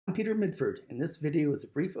I'm Peter Midford, and this video is a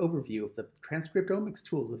brief overview of the transcriptomics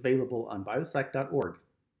tools available on BioCyc.org.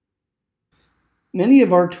 Many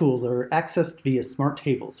of our tools are accessed via smart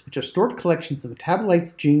tables, which are stored collections of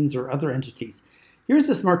metabolites, genes, or other entities. Here's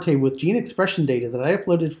a smart table with gene expression data that I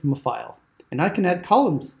uploaded from a file, and I can add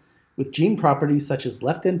columns with gene properties such as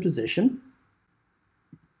left end position,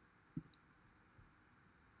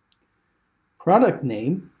 product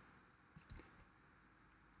name,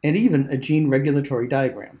 and even a gene regulatory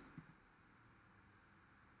diagram.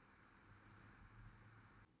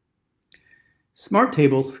 Smart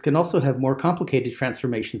tables can also have more complicated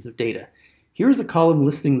transformations of data. Here is a column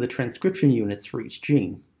listing the transcription units for each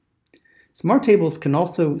gene. Smart tables can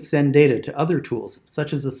also send data to other tools,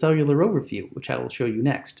 such as the cellular overview, which I will show you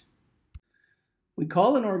next. We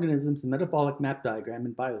call an organism's metabolic map diagram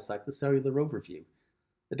in BioCyc the cellular overview.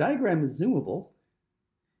 The diagram is zoomable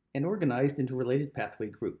and organized into related pathway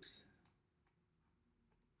groups.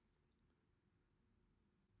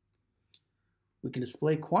 We can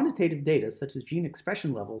display quantitative data such as gene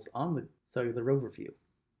expression levels on the cellular overview.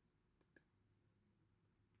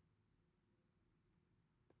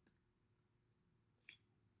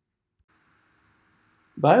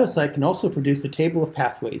 BioCyc can also produce a table of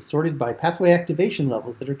pathways sorted by pathway activation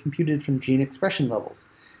levels that are computed from gene expression levels.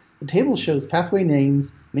 The table shows pathway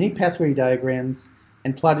names, mini pathway diagrams,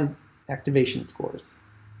 and plotted activation scores.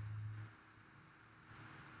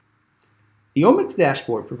 The Omics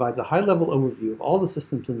dashboard provides a high-level overview of all the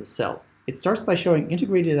systems in the cell. It starts by showing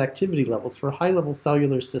integrated activity levels for high-level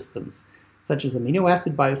cellular systems, such as amino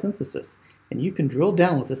acid biosynthesis, and you can drill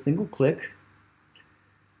down with a single click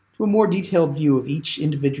to a more detailed view of each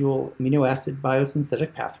individual amino acid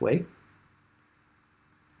biosynthetic pathway,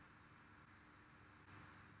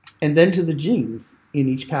 and then to the genes in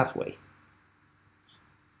each pathway.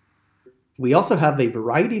 We also have a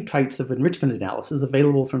variety of types of enrichment analysis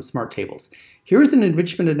available from smart tables. Here is an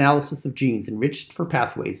enrichment analysis of genes enriched for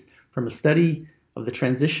pathways from a study of the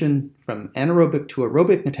transition from anaerobic to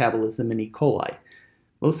aerobic metabolism in E. coli.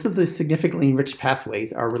 Most of the significantly enriched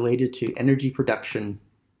pathways are related to energy production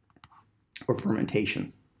or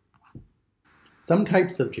fermentation. Some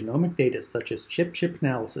types of genomic data, such as chip-chip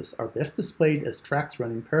analysis, are best displayed as tracks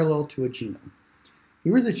running parallel to a genome.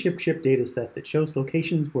 Here is a chip-chip dataset that shows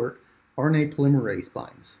locations where RNA polymerase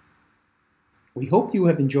binds. We hope you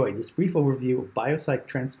have enjoyed this brief overview of BioCyc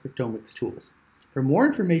transcriptomics tools. For more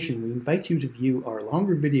information, we invite you to view our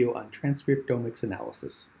longer video on transcriptomics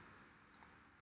analysis.